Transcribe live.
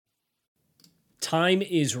Time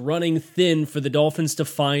is running thin for the Dolphins to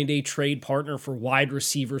find a trade partner for wide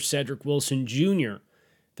receiver Cedrick Wilson Jr.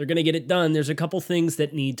 If they're going to get it done, there's a couple things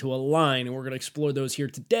that need to align, and we're going to explore those here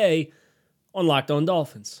today on Locked On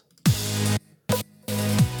Dolphins.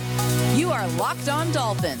 You are Locked On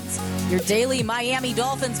Dolphins, your daily Miami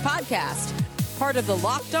Dolphins podcast, part of the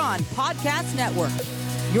Locked On Podcast Network,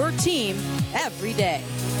 your team every day.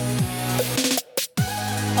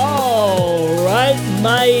 All right,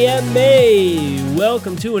 Miami.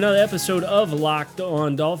 Welcome to another episode of Locked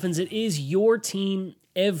On Dolphins. It is your team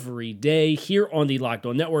every day here on the Locked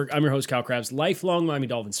On Network. I'm your host, Kyle Krabs, lifelong Miami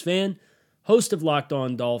Dolphins fan, host of Locked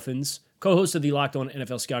On Dolphins, co-host of the Locked On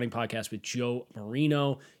NFL Scouting Podcast with Joe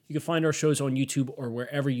Marino. You can find our shows on YouTube or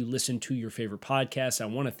wherever you listen to your favorite podcasts. I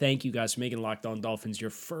want to thank you guys for making Locked On Dolphins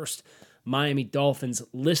your first Miami Dolphins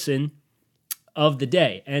listen of the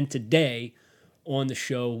day. And today on the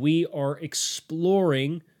show, we are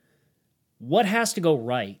exploring what has to go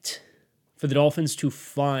right for the Dolphins to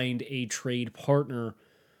find a trade partner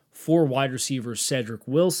for wide receiver Cedrick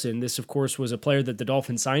Wilson. This, of course, was a player that the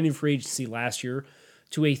Dolphins signed in free agency last year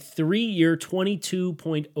to a 3-year,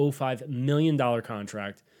 $22.05 million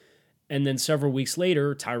contract. And then several weeks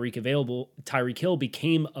later, Tyreek Hill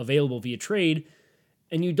became available via trade,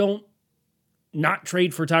 and you don't not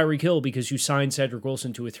trade for Tyreek Hill because you signed Cedrick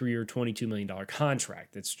Wilson to a 3-year, $22 million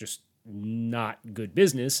contract. That's just not good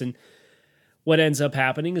business. And what ends up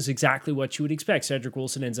happening is exactly what you would expect. Cedrick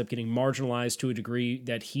Wilson ends up getting marginalized to a degree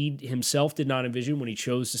that he himself did not envision when he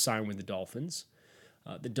chose to sign with the Dolphins.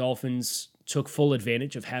 The Dolphins took full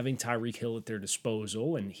advantage of having Tyreek Hill at their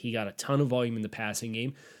disposal, and he got a ton of volume in the passing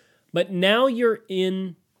game. But now you're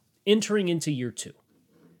entering into year 2.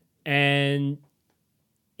 And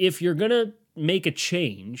if you're going to make a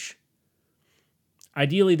change,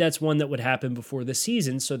 ideally that's one that would happen before the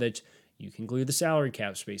season so that you can clear the salary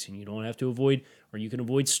cap space and you don't have to avoid, or you can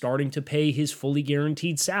avoid starting to pay his fully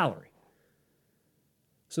guaranteed salary.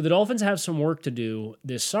 So the Dolphins have some work to do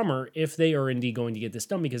this summer if they are indeed going to get this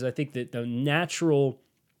done, because I think that the natural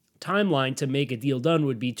timeline to make a deal done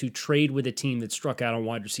would be to trade with a team that struck out on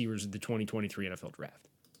wide receivers in the 2023 NFL Draft.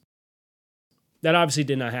 That obviously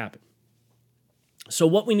did not happen. So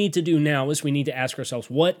what we need to do now is we need to ask ourselves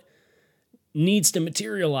what needs to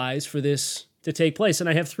materialize for this to take place. And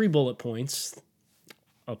I have 3 bullet points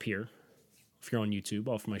up here, if you're on YouTube,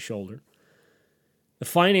 off my shoulder. The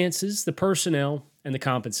finances, the personnel, and the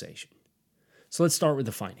compensation. So let's start with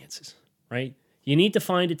the finances, right? You need to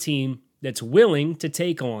find a team that's willing to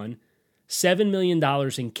take on $7 million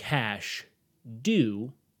in cash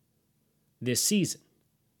due this season,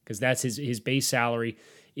 because that's his base salary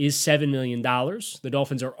is $7 million. The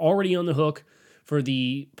Dolphins are already on the hook for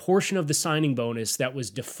the portion of the signing bonus that was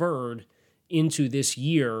deferred into this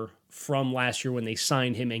year from last year when they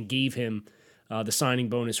signed him and gave him the signing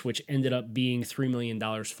bonus, which ended up being $3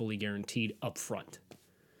 million fully guaranteed up front.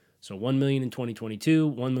 So $1 million in 2022,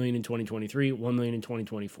 $1 million in 2023, $1 million in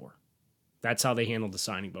 2024. That's how they handled the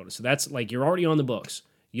signing bonus. So that's like you're already on the books.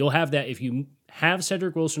 You'll have that if you have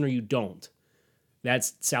Cedrick Wilson or you don't.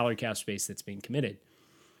 That's salary cap space that's being committed.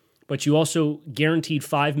 But you also guaranteed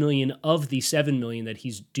 $5 million of the $7 million that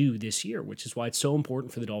he's due this year, which is why it's so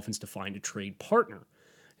important for the Dolphins to find a trade partner.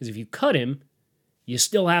 Because if you cut him, you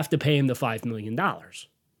still have to pay him the $5 million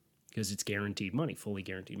because it's guaranteed money, fully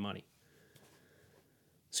guaranteed money.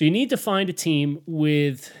 So you need to find a team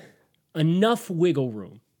with enough wiggle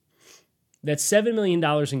room that $7 million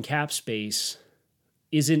in cap space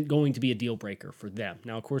isn't going to be a deal breaker for them.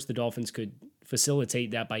 Now, of course, the Dolphins could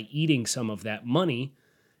facilitate that by eating some of that money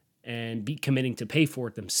and be committing to pay for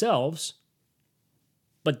it themselves.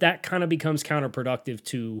 But that kind of becomes counterproductive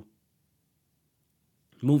to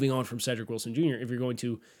moving on from Cedrick Wilson Jr. if you're going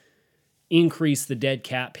to increase the dead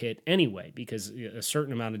cap hit anyway, because a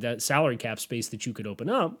certain amount of salary cap space that you could open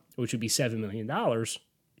up, which would be $7 million,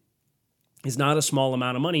 is not a small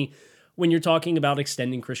amount of money when you're talking about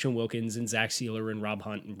extending Christian Wilkins and Zach Sealer and Rob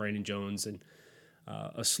Hunt and Brandon Jones and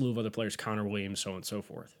a slew of other players, Connor Williams, so on and so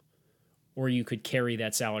forth. Or you could carry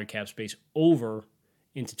that salary cap space over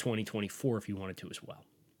into 2024 if you wanted to as well.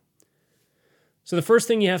 So the first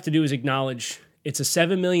thing you have to do is acknowledge it's a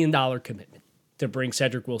 $7 million commitment to bring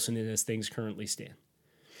Cedrick Wilson in as things currently stand,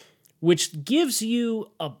 which gives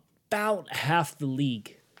you about half the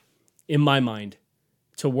league, in my mind,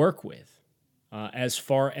 to work with as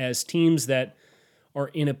far as teams that are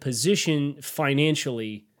in a position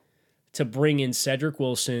financially to bring in Cedrick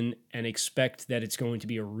Wilson and expect that it's going to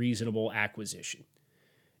be a reasonable acquisition.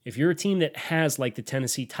 If you're a team that has, like the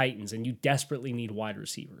Tennessee Titans, and you desperately need wide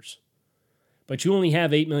receivers, but you only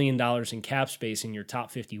have $8 million in cap space in your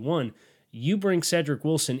top 51, You bring Cedrick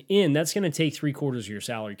Wilson in, that's going to take 3/4 of your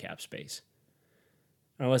salary cap space.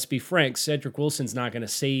 Now, let's be frank, Cedrick Wilson's not going to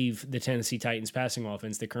save the Tennessee Titans passing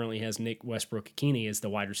offense that currently has Nick Westbrook-Ikini as the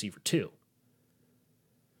wide receiver 2.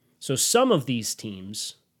 So some of these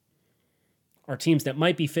teams are teams that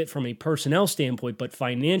might be fit from a personnel standpoint, but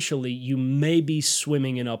financially you may be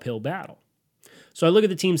swimming an uphill battle. So I look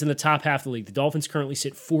at the teams in the top half of the league. The Dolphins currently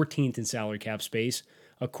sit 14th in salary cap space,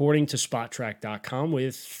 according to SpotTrack.com,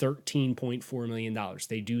 with $13.4 million.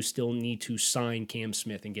 They do still need to sign Cam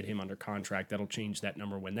Smith and get him under contract. That'll change that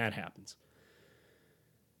number when that happens.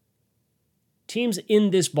 Teams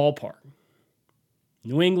in this ballpark.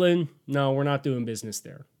 New England, no, we're not doing business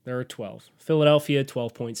there. They're at 12. Philadelphia,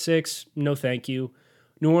 12.6. No, thank you.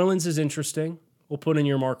 New Orleans is interesting. We'll put in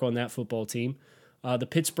your mark on that football team. The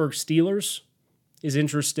Pittsburgh Steelers is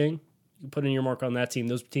interesting. You put in your mark on that team.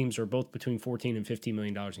 Those teams are both between $14 and $15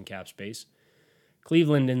 million in cap space.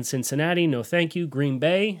 Cleveland and Cincinnati, no thank you. Green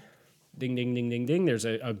Bay, ding, ding, ding, ding, ding. There's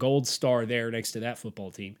a gold star there next to that football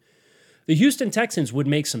team. The Houston Texans would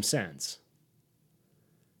make some sense.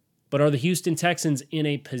 But are the Houston Texans in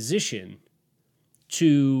a position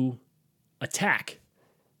to attack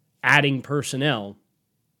adding personnel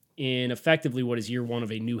in effectively what is year one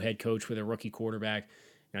of a new head coach with a rookie quarterback?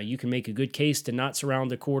 Now, you can make a good case to not surround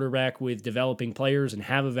the quarterback with developing players and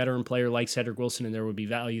have a veteran player like Cedrick Wilson, and there would be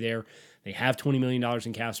value there. They have $20 million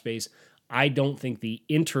in cap space. I don't think the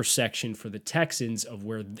intersection for the Texans of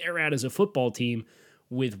where they're at as a football team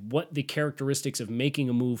with what the characteristics of making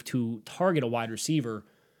a move to target a wide receiver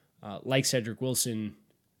like Cedrick Wilson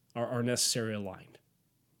are necessarily aligned.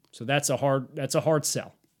 So that's a hard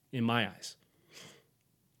sell in my eyes.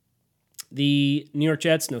 The New York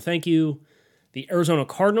Jets, no thank you. The Arizona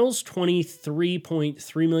Cardinals,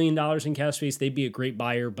 $23.3 million in cap space. They'd be a great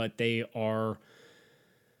buyer, but they are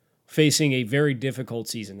facing a very difficult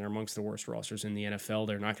season. They're amongst the worst rosters in the NFL.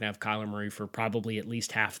 They're not going to have Kyler Murray for probably at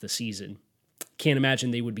least half the season. Can't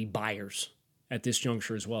imagine they would be buyers at this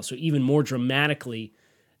juncture as well. So even more dramatically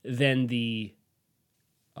than the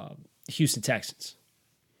Houston Texans.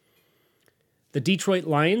 The Detroit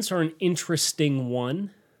Lions are an interesting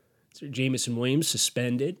one. So Jamison Williams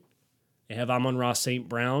suspended. They have Amon-Ra St.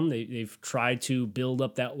 Brown. They've tried to build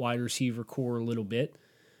up that wide receiver core a little bit.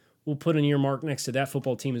 We'll put an earmark next to that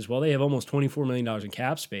football team as well. They have almost $24 million in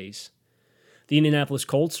cap space. The Indianapolis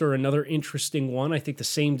Colts are another interesting one. I think the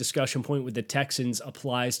same discussion point with the Texans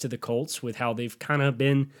applies to the Colts with how they've kind of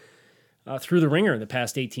been through the ringer the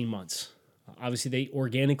past 18 months. Obviously, they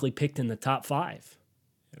organically picked in the top 5.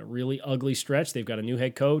 A really ugly stretch. They've got a new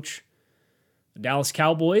head coach. The Dallas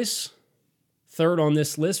Cowboys, third on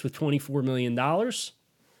this list with $24 million.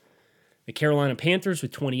 The Carolina Panthers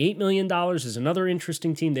with $28 million is another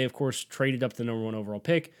interesting team. They, of course, traded up the number 1 overall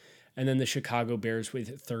pick. And then the Chicago Bears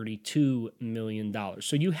with $32 million.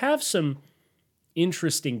 So you have some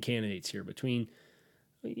interesting candidates here between,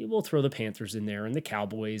 we'll throw the Panthers in there, and the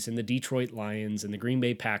Cowboys, and the Detroit Lions, and the Green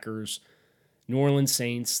Bay Packers, New Orleans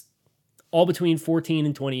Saints, all between $14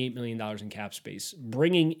 and $28 million in cap space.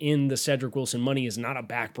 Bringing in the Cedrick Wilson money is not a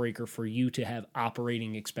backbreaker for you to have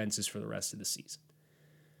operating expenses for the rest of the season.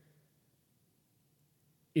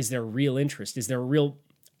 Is there real interest? Is there a real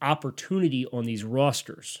opportunity on these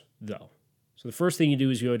rosters, though? So the first thing you do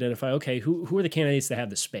is you identify, okay, who are the candidates that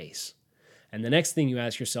have the space? And the next thing you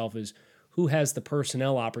ask yourself is, who has the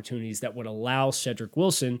personnel opportunities that would allow Cedrick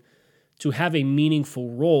Wilson to have a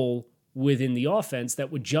meaningful role within the offense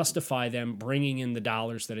that would justify them bringing in the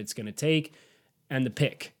dollars that it's going to take and the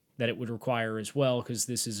pick that it would require as well, because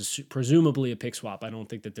this is presumably a pick swap. I don't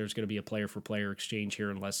think that there's going to be a player-for-player exchange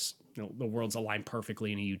here unless the world's aligned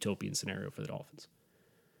perfectly in a utopian scenario for the Dolphins.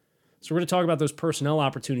 So we're going to talk about those personnel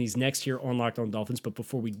opportunities next here on Locked On Dolphins, but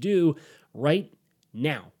before we do, right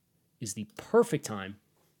now is the perfect time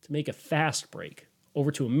to make a fast break over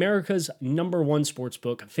to America's number 1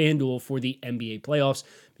 sportsbook, FanDuel, for the NBA playoffs,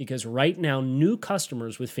 because right now, new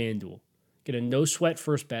customers with FanDuel get a no-sweat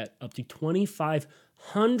first bet up to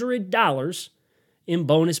 $2,500 in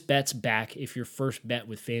bonus bets back if your first bet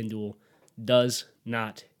with FanDuel does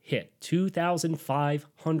not hit.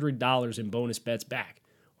 $2,500 in bonus bets back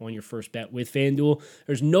on your first bet with FanDuel.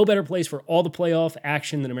 There's no better place for all the playoff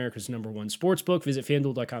action than America's number 1 sportsbook. Visit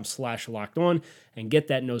FanDuel.com/lockedon and get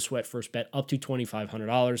that no-sweat first bet up to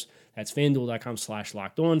 $2,500. That's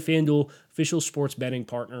FanDuel.com/lockedon. FanDuel, official sports betting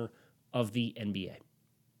partner of the NBA.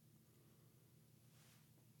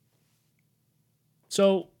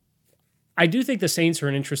 So I do think the Saints are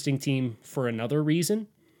an interesting team for another reason.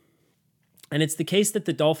 And it's the case that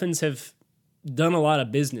the Dolphins have done a lot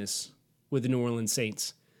of business with the New Orleans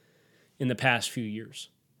Saints in the past few years.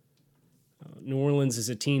 New Orleans is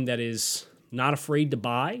a team that is not afraid to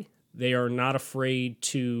buy. They are not afraid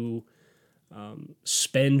to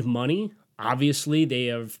spend money. Obviously, they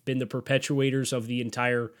have been the perpetuators of the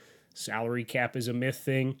entire salary cap is a myth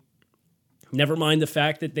thing. Never mind the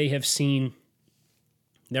fact that they have seen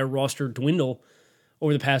their roster dwindle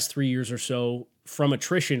over the past 3 years or so from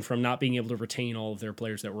attrition, from not being able to retain all of their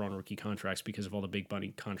players that were on rookie contracts because of all the big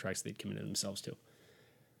money contracts they'd committed themselves to.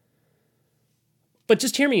 But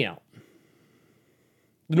just hear me out.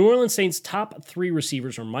 The New Orleans Saints' top 3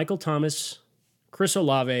 receivers are Michael Thomas, Chris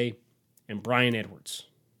Olave, and Bryan Edwards.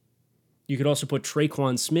 You could also put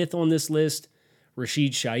Traquan Smith on this list,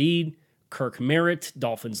 Rashid Shaheed, Kirk Merritt,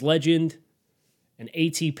 Dolphins legend, and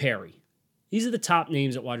A.T. Perry. These are the top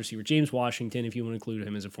names at wide receiver. James Washington, if you want to include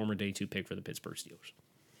him as a former day 2 pick for the Pittsburgh Steelers.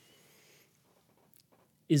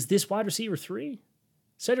 Is this wide receiver 3?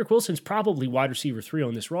 Cedrick Wilson's probably wide receiver 3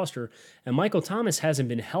 on this roster, and Michael Thomas hasn't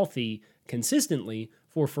been healthy consistently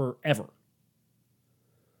for forever.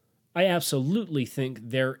 I absolutely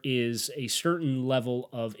think there is a certain level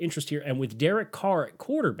of interest here, and with Derek Carr at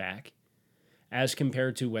quarterback, as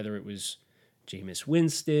compared to whether it was Jameis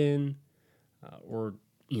Winston or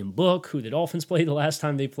Ian Book, who the Dolphins played the last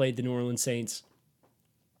time they played the New Orleans Saints,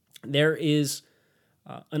 there is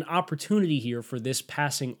an opportunity here for this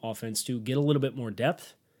passing offense to get a little bit more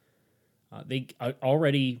depth. They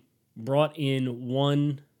already brought in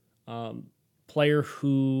one player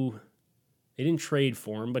who they didn't trade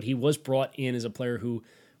for him, but he was brought in as a player who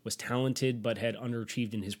was talented but had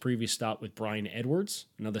underachieved in his previous stop with Bryan Edwards,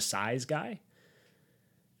 another size guy.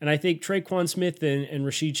 And I think Traquan Smith and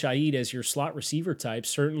Rashid Shaheed as your slot receiver type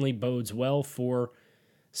certainly bodes well for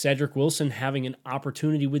Cedrick Wilson having an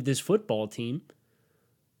opportunity with this football team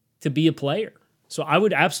to be a player. So I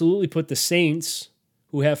would absolutely put the Saints,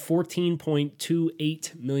 who have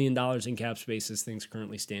 $14.28 million in cap space as things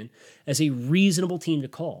currently stand, as a reasonable team to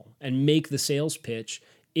call and make the sales pitch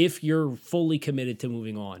if you're fully committed to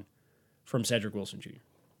moving on from Cedrick Wilson Jr.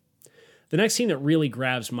 The next team that really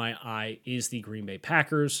grabs my eye is the Green Bay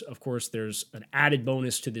Packers. Of course, there's an added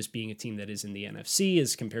bonus to this being a team that is in the NFC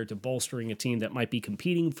as compared to bolstering a team that might be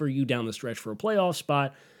competing for you down the stretch for a playoff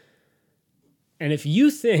spot. And if you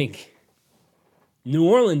think New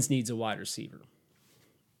Orleans needs a wide receiver,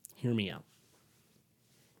 hear me out.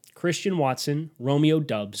 Christian Watson, Romeo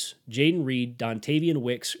Doubs, Jaden Reed, Dontavian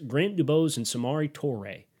Wicks, Grant Dubose, and Samori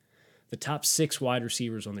Toure, the top 6 wide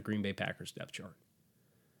receivers on the Green Bay Packers depth chart.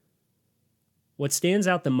 What stands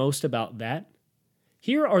out the most about that?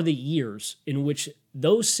 Here are the years in which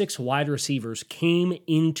those 6 wide receivers came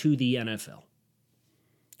into the NFL.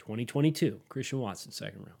 2022, Christian Watson,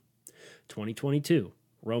 2nd round. 2022,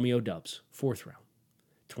 Romeo Doubs, 4th round.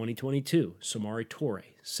 2022, Samori Toure,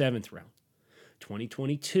 7th round.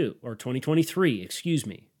 2023,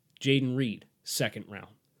 Jaden Reed, 2nd round.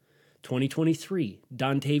 2023,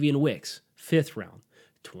 Dontavian Wicks, 5th round.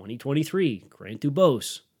 2023, Grant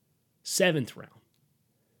Dubose, 7th round.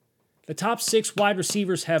 The top 6 wide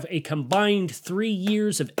receivers have a combined 3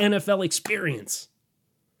 years of NFL experience.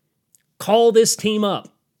 Call this team up.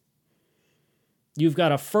 You've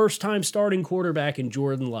got a first-time starting quarterback in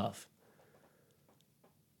Jordan Love.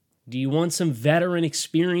 Do you want some veteran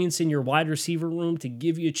experience in your wide receiver room to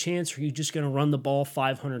give you a chance, or are you just going to run the ball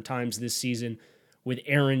 500 times this season with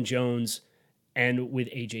Aaron Jones and with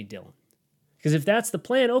A.J. Dillon? Because if that's the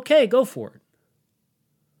plan, okay, go for it.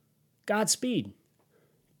 Godspeed.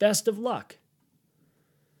 Best of luck.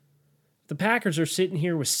 The Packers are sitting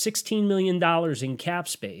here with $16 million in cap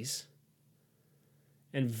space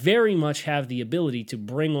and very much have the ability to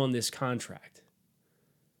bring on this contract.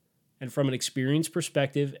 And from an experience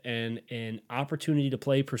perspective and an opportunity to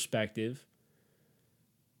play perspective,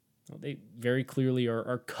 they very clearly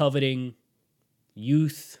are coveting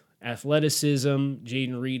youth, athleticism.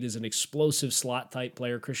 Jaden Reed is an explosive slot-type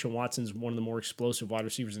player. Christian Watson is one of the more explosive wide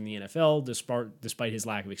receivers in the NFL, despite his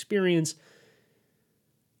lack of experience.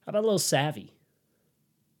 How about a little savvy?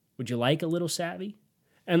 Would you like a little savvy?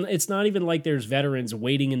 And it's not even like there's veterans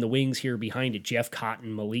waiting in the wings here behind it. Jeff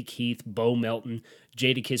Cotton, Malik Heath, Bo Melton,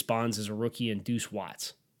 Jadakiss Bonds as a rookie, and Deuce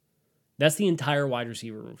Watts. That's the entire wide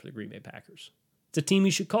receiver room for the Green Bay Packers. It's a team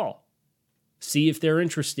you should call. See if they're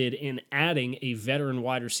interested in adding a veteran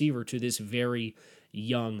wide receiver to this very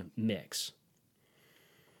young mix.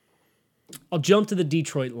 I'll jump to the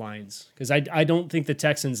Detroit Lions because I don't think the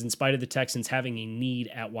Texans, in spite of the Texans having a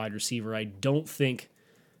need at wide receiver, I don't think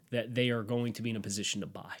that they are going to be in a position to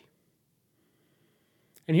buy.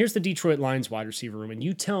 And here's the Detroit Lions wide receiver room, and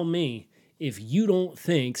you tell me if you don't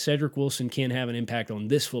think Cedrick Wilson can have an impact on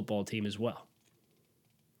this football team as well.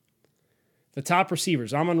 The top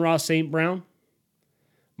receivers, Amon-Ra St. Brown,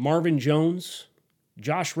 Marvin Jones,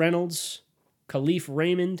 Josh Reynolds, Khalif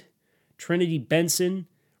Raymond, Trinity Benson,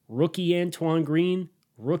 rookie Antoine Green,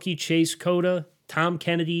 rookie Chase Cota, Tom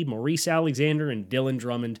Kennedy, Maurice Alexander, and Dylan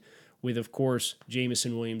Drummond, with, of course,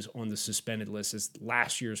 Jamison Williams on the suspended list as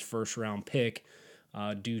last year's first-round pick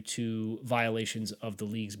due to violations of the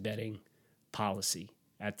league's betting policy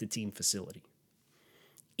at the team facility.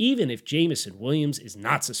 Even if Jamison Williams is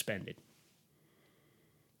not suspended,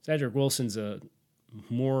 Cedrick Wilson's a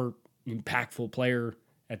more impactful player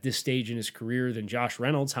at this stage in his career than Josh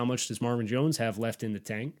Reynolds. How much does Marvin Jones have left in the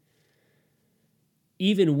tank?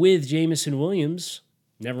 Even with Jamison Williams,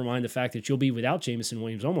 never mind the fact that you'll be without Jamison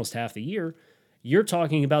Williams almost half the year, you're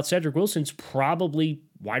talking about Cedrick Wilson's probably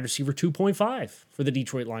wide receiver 2.5 for the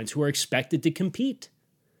Detroit Lions, who are expected to compete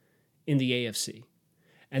in the AFC.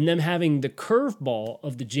 And them having the curveball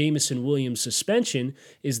of the Jamison Williams suspension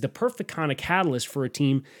is the perfect kind of catalyst for a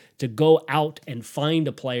team to go out and find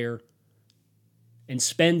a player and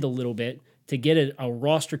spend a little bit to get a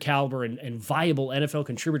roster caliber and viable NFL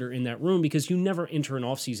contributor in that room, because you never enter an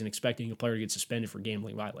offseason expecting a player to get suspended for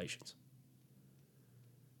gambling violations.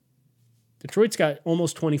 Detroit's got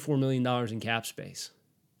almost $24 million in cap space.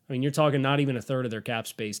 I mean, you're talking not even a third of their cap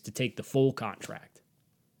space to take the full contract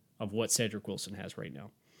of what Cedrick Wilson has right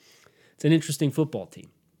now. It's an interesting football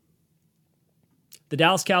team. The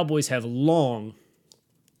Dallas Cowboys have long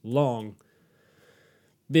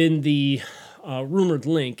been the rumored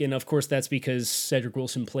link, and of course that's because Cedrick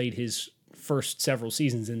Wilson played his first several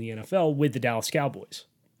seasons in the NFL with the Dallas Cowboys.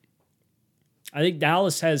 I think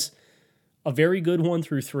Dallas has a very good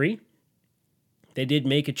 1-3. They did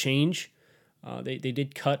make a change. They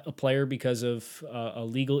did cut a player because of a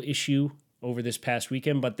legal issue over this past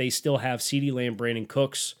weekend, but they still have CeeDee Lamb, Brandon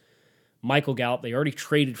Cooks, Michael Gallup. They already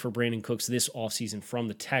traded for Brandon Cooks this offseason from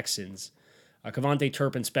the Texans. Kevontae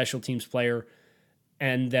Turpin, special teams player,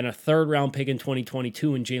 and then a third-round pick in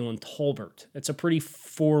 2022 in Jalen Tolbert. That's a pretty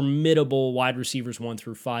formidable wide receivers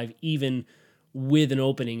 1-5, even with an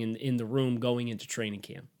opening in the room going into training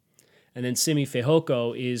camp. And then Simi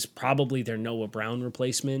Fehoko is probably their Noah Brown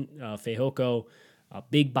replacement. Fehoko, a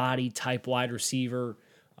big body type wide receiver.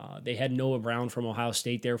 They had Noah Brown from Ohio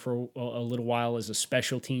State there for a little while as a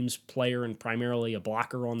special teams player and primarily a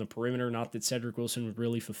blocker on the perimeter. Not that Cedrick Wilson would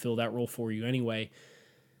really fulfill that role for you anyway.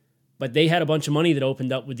 But they had a bunch of money that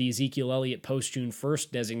opened up with the Ezekiel Elliott post-June 1st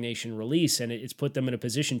designation release, and it's put them in a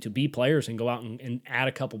position to be players and go out and add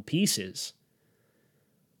a couple pieces.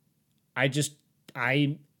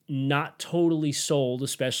 I'm not totally sold,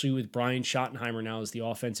 especially with Brian Schottenheimer now as the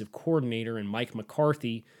offensive coordinator and Mike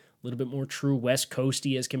McCarthy, a little bit more true West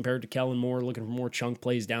Coasty as compared to Kellen Moore, looking for more chunk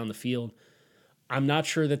plays down the field. I'm not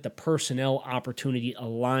sure that the personnel opportunity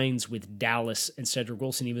aligns with Dallas and Cedrick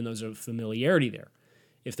Wilson, even though there's a familiarity there.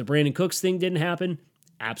 If the Brandon Cooks thing didn't happen,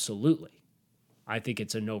 absolutely. I think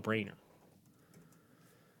it's a no-brainer.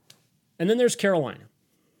 And then there's Carolina.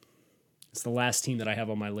 It's the last team that I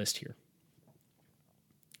have on my list here.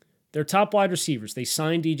 Their top wide receivers, they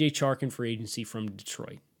signed DJ Chark in free agency from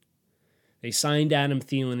Detroit. They signed Adam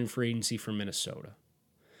Thielen in free agency from Minnesota.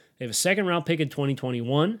 They have a second-round pick in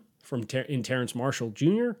 2021 in Terrence Marshall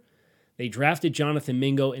Jr. They drafted Jonathan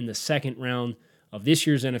Mingo in the second round of this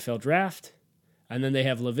year's NFL draft. And then they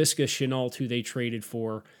have Laviska Shenault, who they traded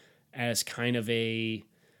for as kind of a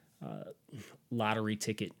lottery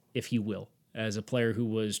ticket, if you will, as a player who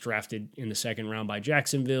was drafted in the second round by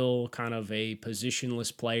Jacksonville, kind of a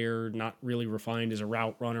positionless player, not really refined as a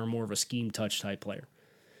route runner, more of a scheme touch type player.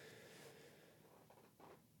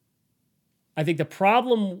 I think the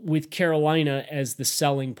problem with Carolina as the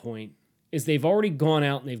selling point is they've already gone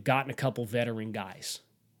out and they've gotten a couple veteran guys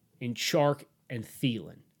in Chark and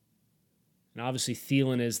Thielen. And obviously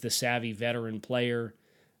Thielen is the savvy veteran player.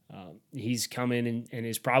 He's come in and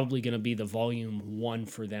is probably going to be the volume one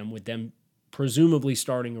for them, with them presumably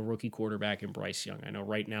starting a rookie quarterback in Bryce Young. I know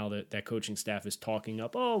right now that coaching staff is talking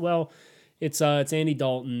up, oh, well, it's Andy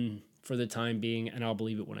Dalton for the time being, and I'll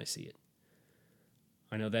believe it when I see it.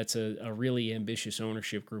 I know that's a really ambitious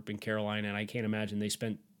ownership group in Carolina, and I can't imagine they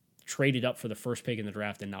traded up for the first pick in the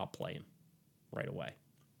draft and not play him right away.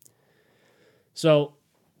 So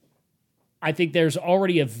I think there's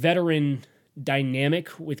already a veteran dynamic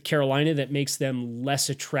with Carolina that makes them less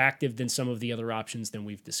attractive than some of the other options than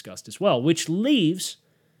we've discussed as well, which leaves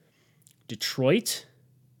Detroit,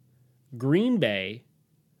 Green Bay,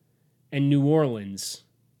 and New Orleans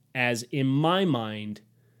as, in my mind,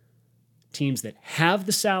 teams that have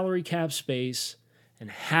the salary cap space and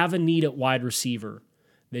have a need at wide receiver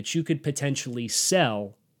that you could potentially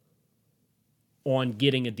sell on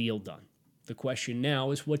getting a deal done. The question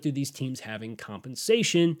now is, what do these teams have in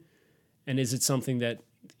compensation, and is it something that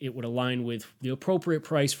it would align with the appropriate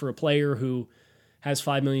price for a player who has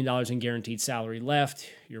 $5 million in guaranteed salary left.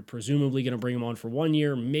 You're presumably going to bring him on for 1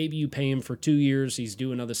 year. Maybe you pay him for 2 years. He's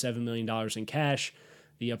due another $7 million in cash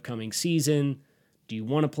the upcoming season. Do you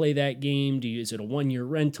want to play that game? Is it a 1-year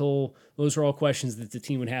rental? Those are all questions that the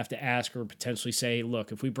team would have to ask, or potentially say,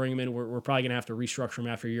 look, if we bring him in, we're probably going to have to restructure him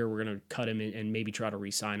after a year. We're going to cut him and maybe try to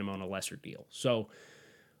re-sign him on a lesser deal. So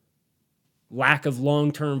lack of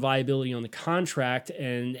long-term viability on the contract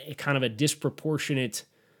and kind of a disproportionate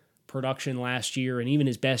production last year and even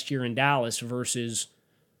his best year in Dallas versus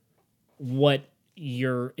what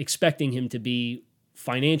you're expecting him to be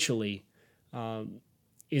financially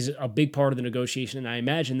is a big part of the negotiation. And I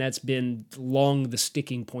imagine that's been long the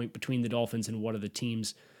sticking point between the Dolphins and what are the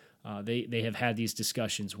teams they have had these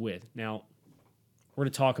discussions with. Now, we're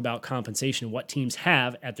going to talk about compensation and what teams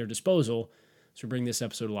have at their disposal. So bring this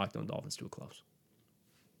episode of Locked On Dolphins to a close.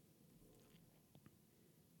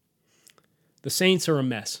 The Saints are a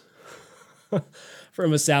mess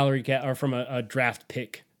from a salary cap or from a draft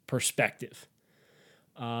pick perspective.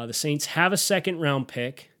 The Saints have a second-round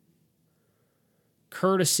pick,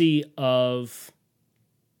 courtesy of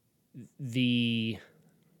the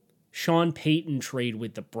Sean Payton trade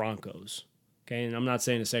with the Broncos. Okay, and I'm not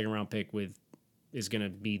saying a second-round pick is going to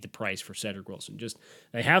be the price for Cedrick Wilson. Just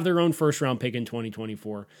they have their own first-round pick in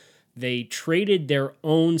 2024. They traded their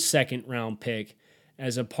own second-round pick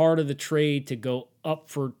as a part of the trade to go up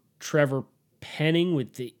for Trevor Penning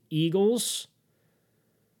with the Eagles.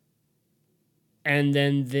 And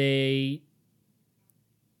then they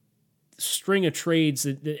string of trades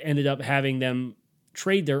that ended up having them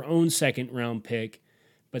trade their own second-round pick,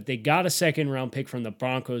 but they got a second-round pick from the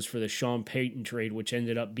Broncos for the Sean Payton trade, which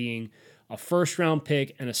ended up being a first-round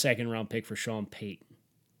pick and a second-round pick for Sean Payton.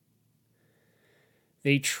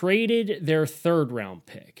 They traded their third-round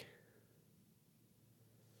pick.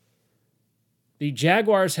 The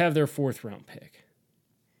Jaguars have their fourth-round pick.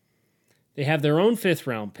 They have their own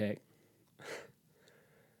fifth-round pick.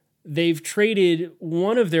 They've traded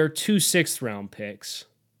one of their 2 sixth-round picks,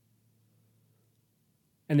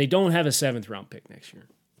 and they don't have a seventh-round pick next year.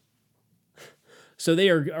 So they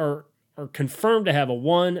are confirmed to have a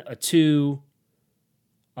 1, a 2,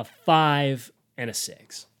 a 5, and a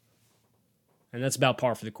 6. And that's about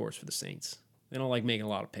par for the course for the Saints. They don't like making a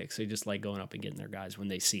lot of picks. They just like going up and getting their guys when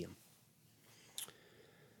they see them.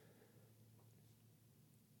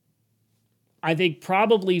 I think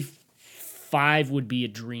probably 5 would be a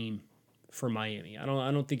dream for Miami. I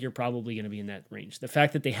don't think you're probably going to be in that range. The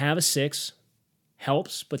fact that they have a 6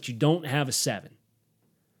 helps, but you don't have a 7.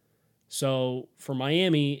 So for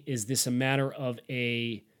Miami, is this a matter of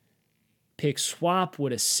a pick swap?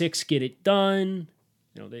 Would a 6 get it done?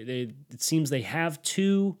 You know, it seems they have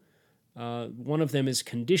 2. One of them is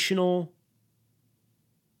conditional.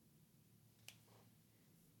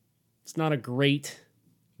 It's not a great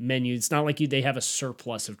menu. It's not like they have a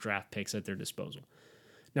surplus of draft picks at their disposal.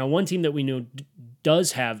 Now, one team that we know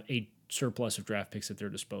does have a surplus of draft picks at their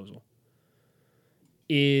disposal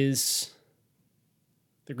is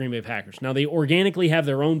the Green Bay Packers. Now, they organically have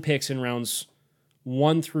their own picks in rounds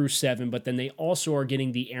 1 through 7, but then they also are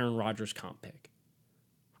getting the Aaron Rodgers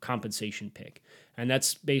compensation pick, and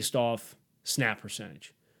that's based off snap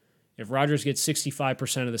percentage. If Rodgers gets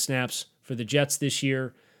 65% of the snaps for the Jets this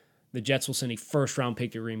year, the Jets will send a first-round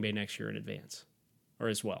pick to Green Bay next year in advance, or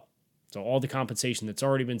as well. So all the compensation that's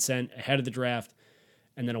already been sent ahead of the draft,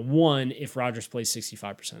 and then a 1 if Rodgers plays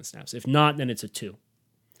 65% of snaps. If not, then it's a 2.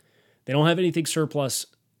 They don't have anything surplus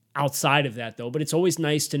outside of that, though, but it's always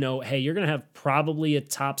nice to know, hey, you're going to have probably a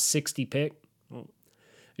top 60 pick. Well,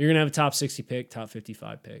 you're going to have a top 60 pick, top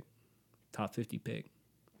 55 pick, top 50 pick.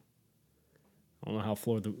 I don't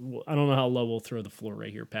know how low we'll throw the floor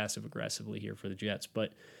right here, passive-aggressively here for the Jets,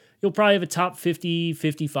 but you'll probably have a top 50,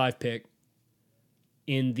 55 pick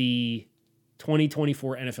in the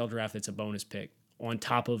 2024 NFL draft that's a bonus pick on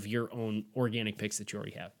top of your own organic picks that you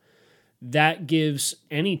already have. That gives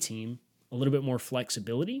any team a little bit more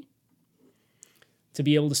flexibility to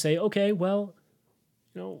be able to say, okay, well,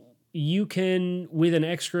 you can, with an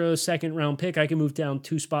extra second-round pick, I can move down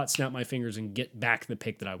 2 spots, snap my fingers, and get back the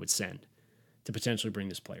pick that I would send to potentially bring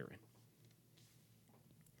this player in.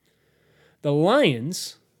 The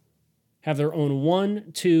Lions have their own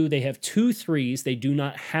 1, 2. They have 2 3s. They do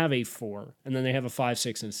not have a 4. And then they have a 5,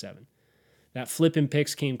 6, and a 7. That flip in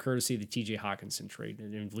picks came courtesy of the TJ Hawkinson trade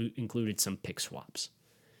and included some pick swaps.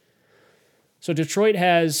 So Detroit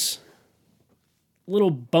has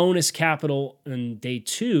little bonus capital in day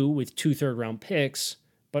 2 with 2 third-round picks,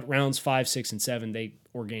 but rounds 5, 6, and 7 they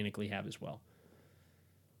organically have as well.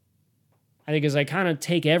 I think as I kind of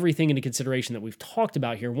take everything into consideration that we've talked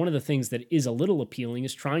about here, one of the things that is a little appealing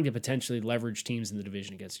is trying to potentially leverage teams in the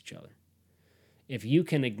division against each other. If you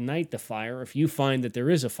can ignite the fire, if you find that there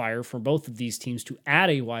is a fire for both of these teams to add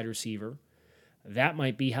a wide receiver, that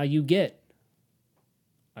might be how you get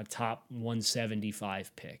a top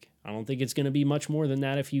 175 pick. I don't think it's going to be much more than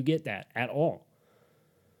that if you get that at all.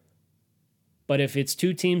 But if it's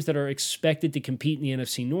two teams that are expected to compete in the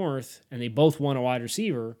NFC North and they both want a wide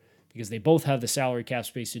receiver because they both have the salary cap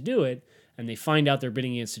space to do it, and they find out they're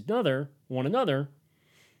bidding against one another,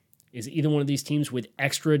 is either one of these teams with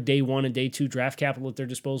extra day one and day two draft capital at their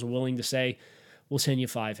disposal willing to say, we'll send you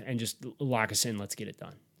 5 and just lock us in, let's get it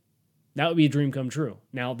done? That would be a dream come true.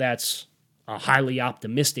 Now, that's a highly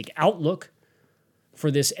optimistic outlook for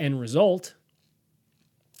this end result.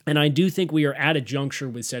 And I do think we are at a juncture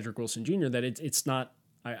with Cedrick Wilson Jr. that it's not,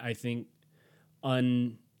 I think,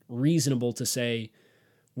 unreasonable to say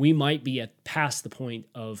we might be past the point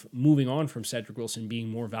of moving on from Cedrick Wilson being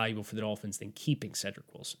more valuable for the Dolphins than keeping Cedrick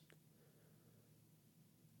Wilson.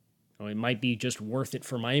 It might be just worth it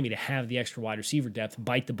for Miami to have the extra wide receiver depth,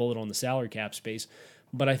 bite the bullet on the salary cap space.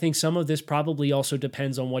 But I think some of this probably also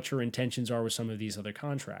depends on what your intentions are with some of these other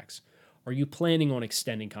contracts. Are you planning on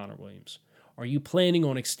extending Connor Williams? Are you planning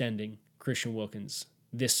on extending Christian Wilkins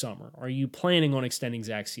this summer? Are you planning on extending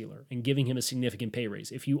Zach Sealer and giving him a significant pay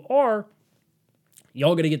raise? If you are,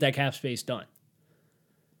 y'all got to get that cap space done.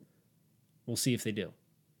 We'll see if they do.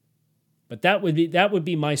 But that would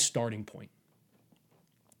be my starting point.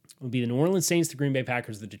 It would be the New Orleans Saints, the Green Bay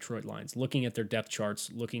Packers, the Detroit Lions, looking at their depth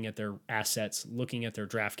charts, looking at their assets, looking at their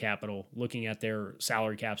draft capital, looking at their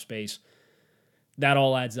salary cap space. That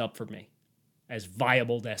all adds up for me as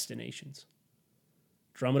viable destinations.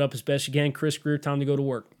 Drum it up as best you can. Chris Greer, time to go to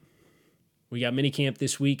work. We got minicamp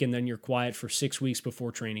this week, and then you're quiet for 6 weeks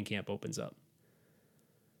before training camp opens up.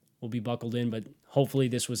 We'll be buckled in, but hopefully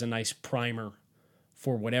this was a nice primer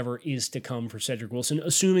for whatever is to come for Cedrick Wilson,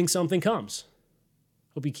 assuming something comes.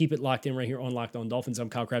 Hope you keep it locked in right here on Locked On Dolphins. I'm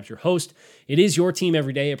Kyle Krabs, your host. It is your team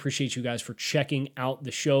every day. I appreciate you guys for checking out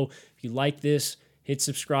the show. If you like this, hit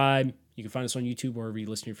subscribe. You can find us on YouTube wherever you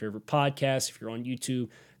listen to your favorite podcasts. If you're on YouTube,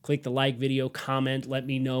 click the like video, comment. Let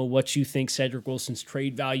me know what you think Cedrick Wilson's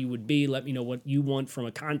trade value would be. Let me know what you want from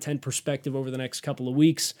a content perspective over the next couple of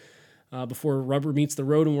weeks before rubber meets the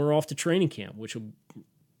road and we're off to training camp, which will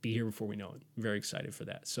be here before we know it. I'm very excited for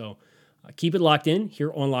that. So keep it locked in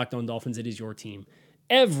here on Locked On Dolphins. It is your team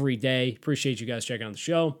every day. Appreciate you guys checking out the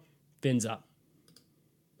show. Fins up.